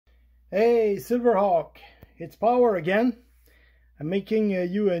Hey Silverhawk, it's Power again. I'm making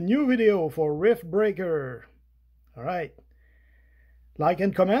you a new video for Riftbreaker. Alright, like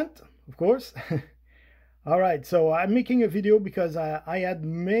and comment, of course. Alright, so I'm making a video because I had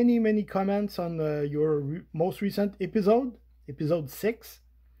many comments on your most recent episode 6.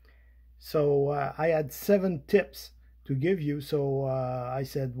 So I had 7 tips to give you, so I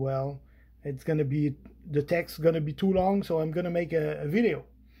said, well, the text gonna be too long, so I'm gonna make a video.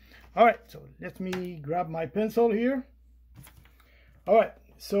 All right, so let me grab my pencil here. All right,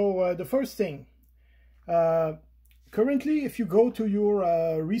 so the first thing, currently, if you go to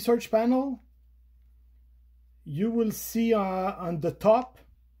your research panel, you will see on the top,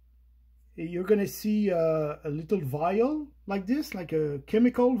 you're going to see a little vial like this, like a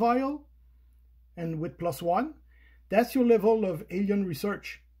chemical vial, and with +1. That's your level of alien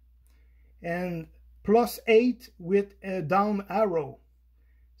research. And +8 with a down arrow.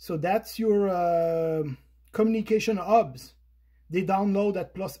 So that's your communication hubs. They download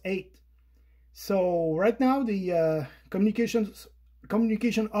at +8. So right now the communication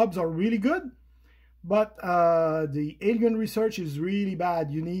hubs are really good, but the alien research is really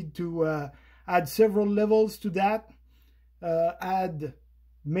bad. You need to add several levels to that. Add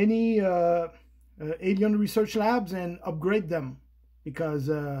many alien research labs and upgrade them, because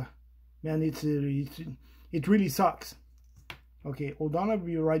man, it really sucks. Okay, hold on, I'll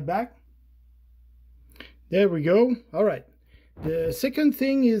be right back. There we go. All right. The second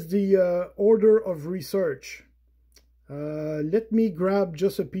thing is the order of research. Let me grab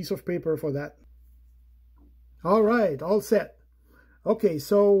just a piece of paper for that. All right, all set. Okay,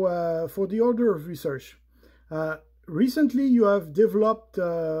 so for the order of research, recently you have developed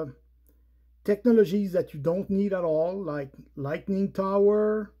technologies that you don't need at all, like lightning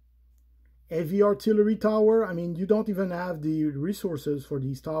tower, heavy artillery tower. I mean, you don't even have the resources for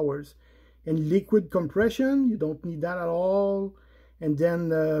these towers. And liquid compression, you don't need that at all. And then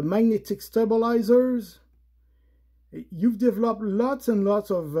magnetic stabilizers. You've developed lots and lots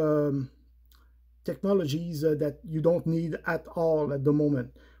of technologies that you don't need at all at the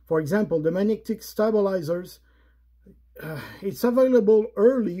moment. For example, the magnetic stabilizers, it's available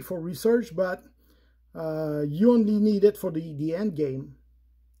early for research, but you only need it for the end game.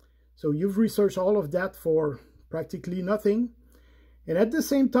 So you've researched all of that for practically nothing. And at the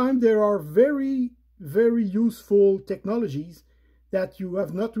same time, there are very useful technologies that you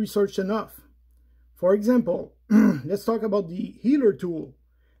have not researched enough. For example, let's talk about the healer tool.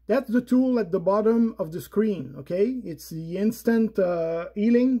 That's the tool at the bottom of the screen, okay? It's the instant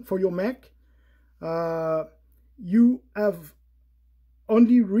healing for your mech. You have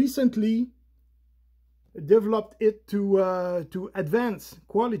only recently developed it to advanced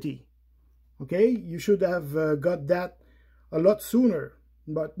quality. Okay, you should have got that a lot sooner,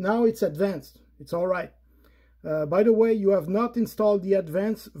 but now it's advanced. It's all right. By the way, you have not installed the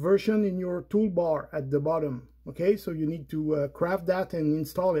advanced version in your toolbar at the bottom. Okay, so you need to craft that and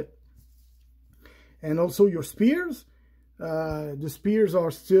install it. And also your spears. The spears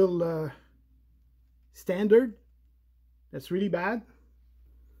are still standard. That's really bad.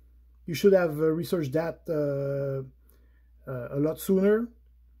 You should have researched that a lot sooner.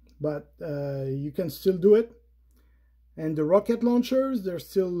 But you can still do it. And the rocket launchers, they're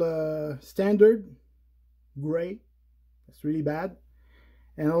still standard, gray. That's really bad.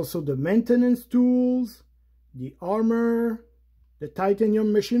 And also the maintenance tools, the armor, the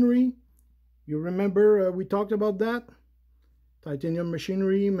titanium machinery. You remember we talked about that? Titanium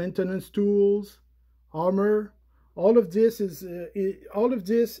machinery, maintenance tools, armor. All of this is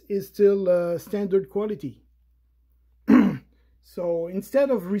still standard quality. So instead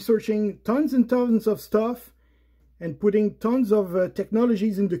of researching tons and tons of stuff and putting tons of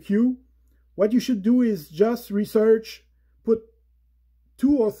technologies in the queue, what you should do is just research, put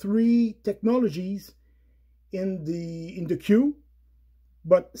 2 or 3 technologies in the queue,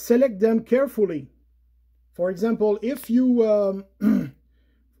 but select them carefully. For example, if you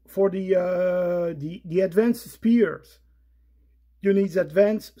for the advanced spears, you need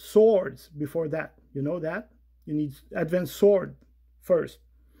advanced swords before that. You know that? You need advanced sword first.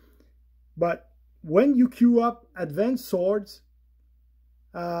 But when you queue up advanced swords,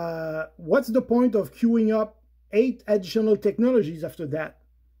 what's the point of queuing up 8 additional technologies after that?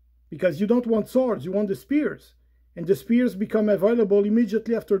 Because you don't want swords, you want the spears. And the spears become available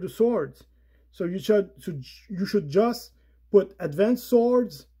immediately after the swords. So you should just put advanced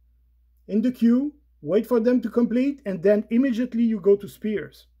swords in the queue, wait for them to complete, and then immediately you go to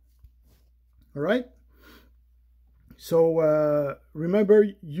spears. All right? So remember,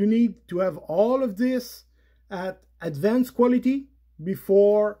 you need to have all of this at advanced quality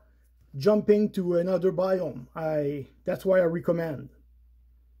before jumping to another biome. That's why I recommend.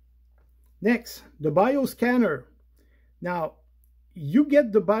 Next, the bioscanner. Now, you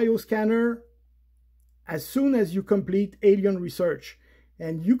get the bioscanner as soon as you complete alien research.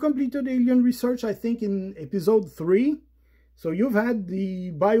 And you completed alien research, I think, in episode 3. So you've had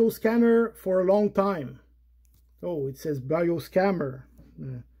the bioscanner for a long time. Oh, it says bioscanner.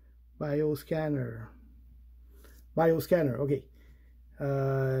 Bioscanner. Bioscanner, okay.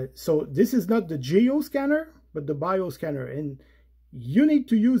 So this is not the geoscanner, but the bioscanner. And you need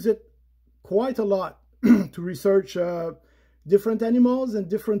to use it quite a lot to research different animals and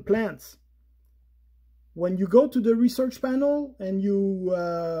different plants. When you go to the research panel and you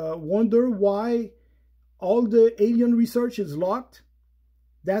wonder why all the alien research is locked,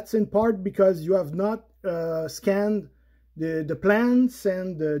 that's in part because you have not scanned the plants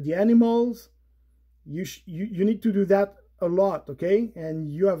and the animals. You need to do that a lot, okay? And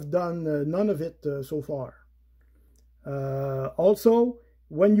you have done none of it so far. Also,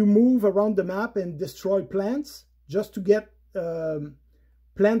 when you move around the map and destroy plants just to get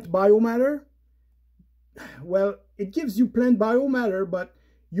plant biomatter, well, it gives you plant biomatter, but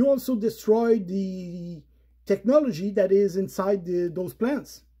you also destroy the technology that is inside those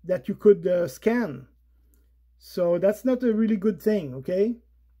plants that you could scan. So that's not a really good thing, okay?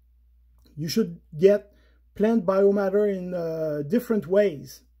 You should get plant biomatter in different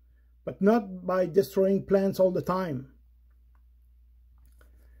ways, but not by destroying plants all the time.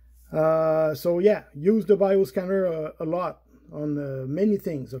 So yeah, use the bioscanner a lot on many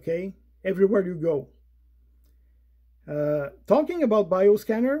things, okay? Everywhere you go. Talking about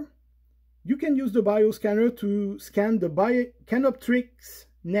bioscanner, you can use the bioscanner to scan the Canoptrix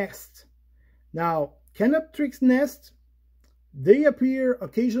nest. Now, Canoptrix nests, they appear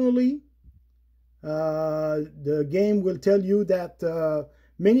occasionally. The game will tell you that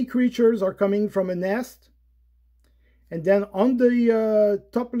many creatures are coming from a nest. And then on the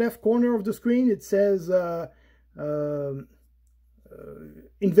top left corner of the screen, it says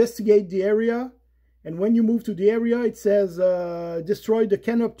investigate the area. And when you move to the area, it says destroy the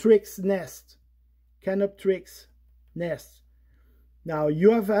Canoptrix nest. Canoptrix nest. Now, you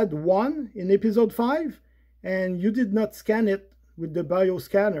have had one in episode 5, and you did not scan it with the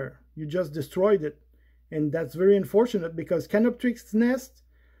bioscanner. You just destroyed it. And that's very unfortunate because Canoptrix nest,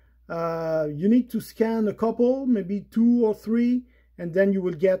 you need to scan a couple, maybe 2 or 3, and then you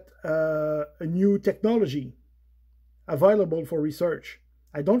will get a new technology available for research.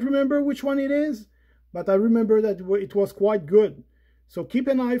 I don't remember which one it is, but I remember that it was quite good. So keep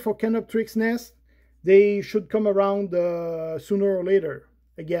an eye for Canoptrix nest. They should come around sooner or later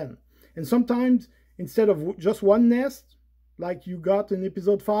again. And sometimes, instead of just one nest, like you got in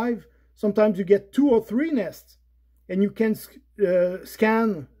episode 5, sometimes you get 2 or 3 nests, and you can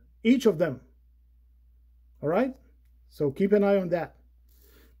scan each of them. All right? So keep an eye on that.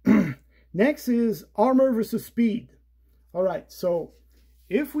 Next is armor versus speed. All right, so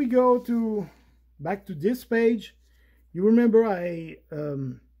if we go back to this page, you remember I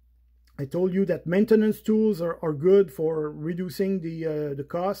told you that maintenance tools are good for reducing the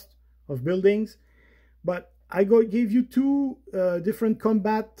cost of buildings, but I gave you 2 different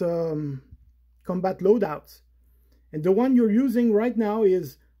combat loadouts, and the one you're using right now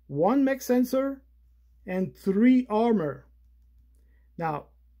is 1 mech sensor and 3 armor. Now,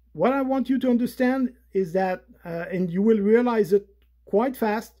 what I want you to understand is that, and you will realize it quite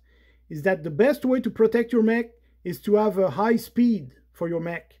fast, is that the best way to protect your mech is to have a high speed for your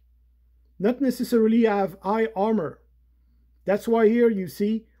mech, not necessarily have high armor. That's why here you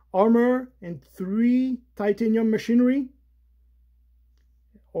see armor and 3 titanium machinery,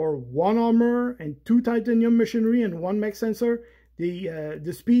 or 1 armor and 2 titanium machinery and 1 mech sensor.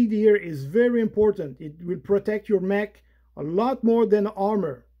 The speed here is very important. It will protect your mech a lot more than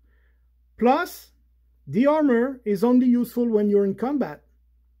armor. Plus, the armor is only useful when you're in combat.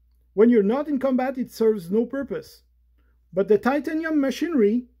 When you're not in combat, it serves no purpose. But the titanium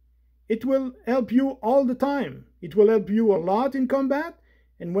machinery, it will help you all the time. It will help you a lot in combat.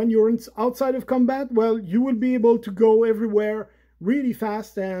 And when you're outside of combat, well, you will be able to go everywhere really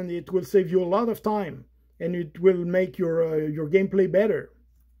fast, and it will save you a lot of time. And it will make your gameplay better.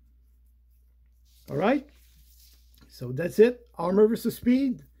 All right? So that's it. Armor versus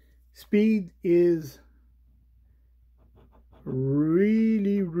speed. Speed is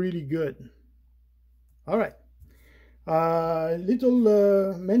really, really good. All right.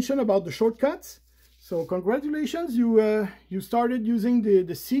 Little mention about the shortcuts. So congratulations, you started using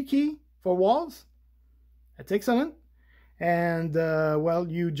the C key for walls. That's excellent. And well,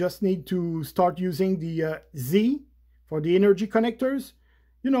 you just need to start using the Z for the energy connectors.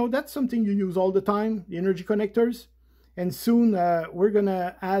 you know, that's something you use all the time, the energy connectors. And soon we're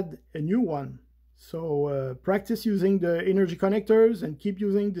gonna add a new one. So practice using the energy connectors and keep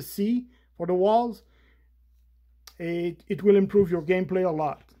using the C for the walls. It will improve your gameplay a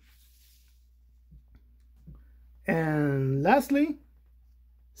lot. And lastly,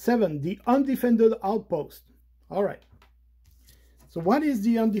 7, the undefended outpost. All right. So what is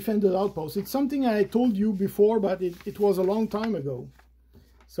the undefended outpost? It's something I told you before, but it was a long time ago.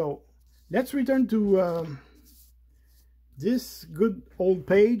 So let's return to this good old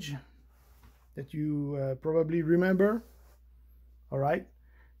page that you probably remember. All right.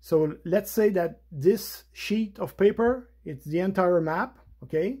 So let's say that this sheet of paper, it's the entire map.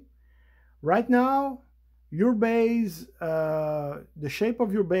 Okay. Right now, your base, the shape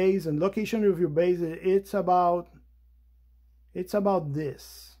of your base and location of your base, it's about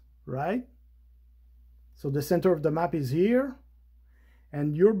this, right? So the center of the map is here,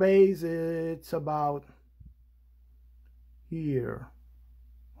 and your base, it's about here.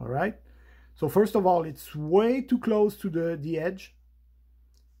 All right. So first of all, it's way too close to the edge.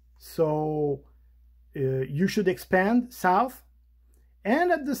 So you should expand south,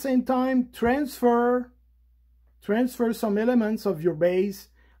 and at the same time transfer some elements of your base,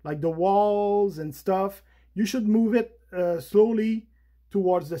 like the walls and stuff. You should move it slowly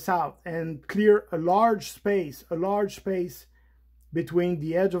towards the south and clear a large space between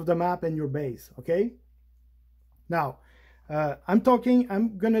the edge of the map and your base. Okay. Now I'm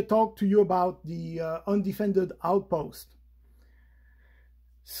gonna talk to you about the undefended outpost.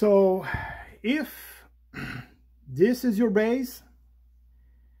 So if this is your base,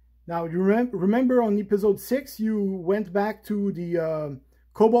 now you remember on episode 6 you went back to the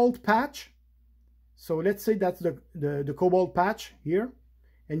cobalt patch. So let's say that's the cobalt patch here,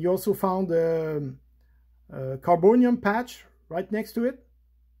 and you also found the carbonium patch right next to it.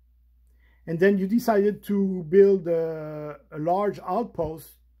 And then you decided to build a large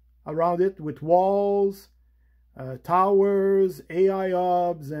outpost around it with walls, towers, AI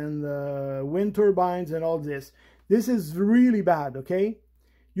hubs, and wind turbines and all this. This is really bad, okay?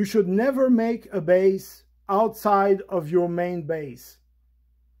 You should never make a base outside of your main base.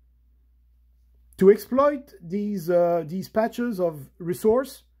 To exploit these patches of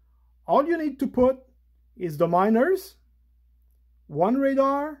resource, all you need to put is the miners, 1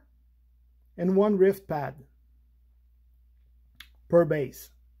 radar, and 1 rift pad per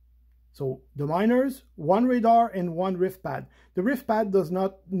base. So the miners, 1 radar, and 1 rift pad. The rift pad does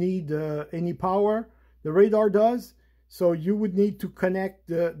not need any power. The radar does. So you would need to connect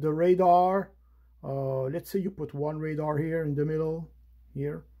the radar. Let's say you put 1 radar here in the middle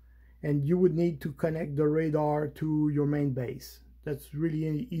here, and you would need to connect the radar to your main base. That's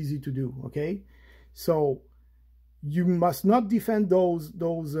really easy to do. Okay, so you must not defend those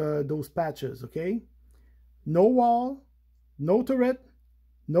patches. Okay, no wall, no turret,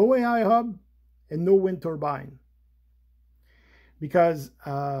 no AI hub, and no wind turbine. Because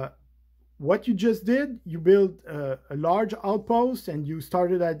what you just did, you built a large outpost and you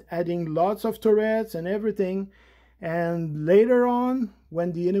started adding lots of turrets and everything. And later on,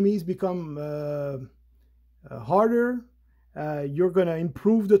 when the enemies become harder, you're going to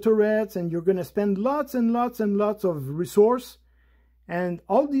improve the turrets and you're going to spend lots and lots and lots of resource. And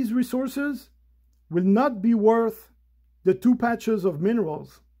all these resources will not be worth the 2 patches of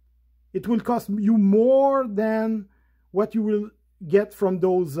minerals. It will cost you more than what you will get from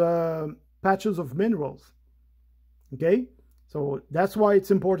those patches of minerals. Okay, so that's why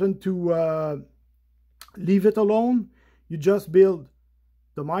it's important to leave it alone. You just build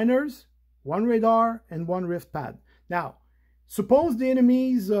the miners, 1 radar, and 1 rift pad. Now, suppose the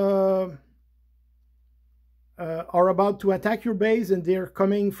enemies are about to attack your base and they're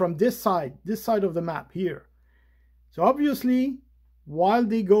coming from this side of the map here. So obviously, while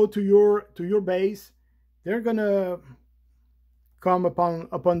they go to your base, they're gonna come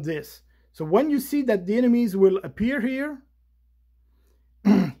upon this. So when you see that the enemies will appear here,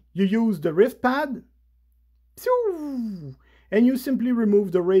 you use the rift pad, and you simply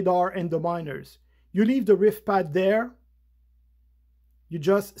remove the radar and the miners. You leave the rift pad there. You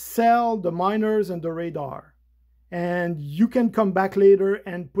just sell the miners and the radar, and you can come back later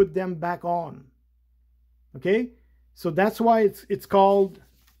and put them back on. Okay, so that's why it's called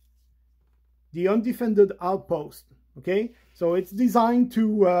the undefended outpost. Okay, so it's designed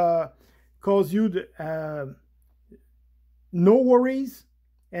to cause you no worries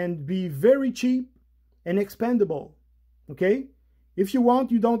and be very cheap and expendable. Okay, if you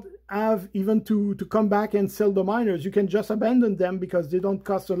want, you don't have even to come back and sell the miners. You can just abandon them because they don't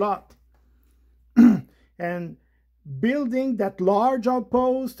cost a lot. And building that large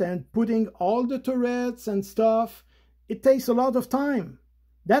outpost and putting all the turrets and stuff, it takes a lot of time.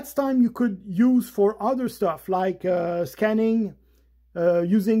 That's time you could use for other stuff like scanning,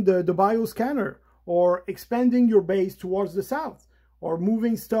 using the bioscanner, or expanding your base towards the south, or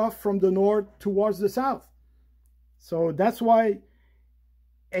moving stuff from the north towards the south. So that's why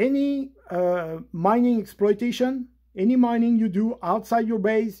any mining exploitation, any mining you do outside your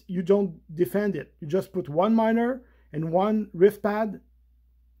base, you don't defend it. You just put one miner and one rift pad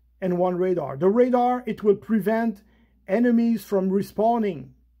and one radar. The radar, it will prevent enemies from respawning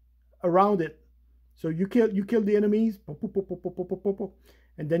around it. So you kill the enemies,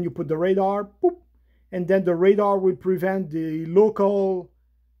 and then you put the radar, and then the radar will prevent the local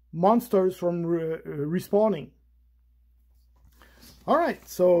monsters from respawning. All right,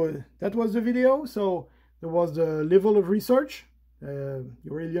 so that was the video. So there was the level of research.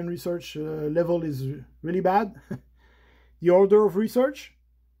 Your alien research level is really bad. The order of research.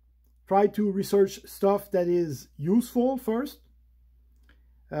 Try to research stuff that is useful first.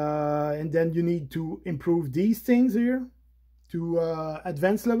 And then you need to improve these things here to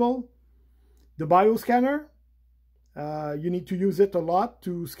advanced level. The bioscanner, you need to use it a lot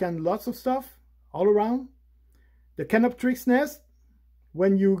to scan lots of stuff all around. The Canoptrix nest,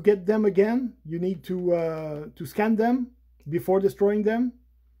 when you get them again, you need to scan them before destroying them.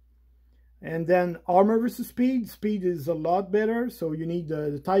 And then armor versus speed. Speed is a lot better, so you need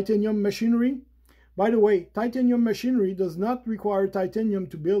the titanium machinery. By the way, titanium machinery does not require titanium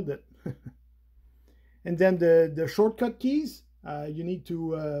to build it. And then the shortcut keys, you need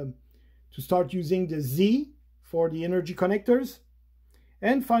to start using the Z for the energy connectors.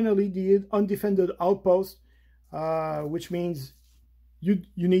 And finally, the undefended outpost, which means you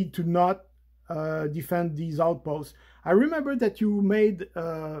need to not defend these outposts. I remember that you made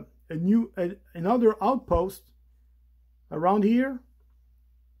another outpost around here.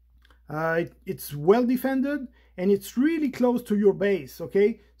 It's well defended and it's really close to your base.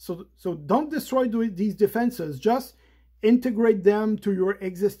 Okay, so don't destroy these defenses. Just integrate them to your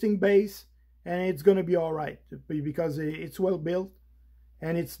existing base, and it's going to be all right because it's well built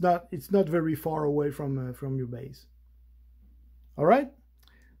and it's not very far away from your base. All right,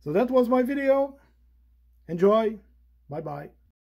 so that was my video. Enjoy. Bye bye.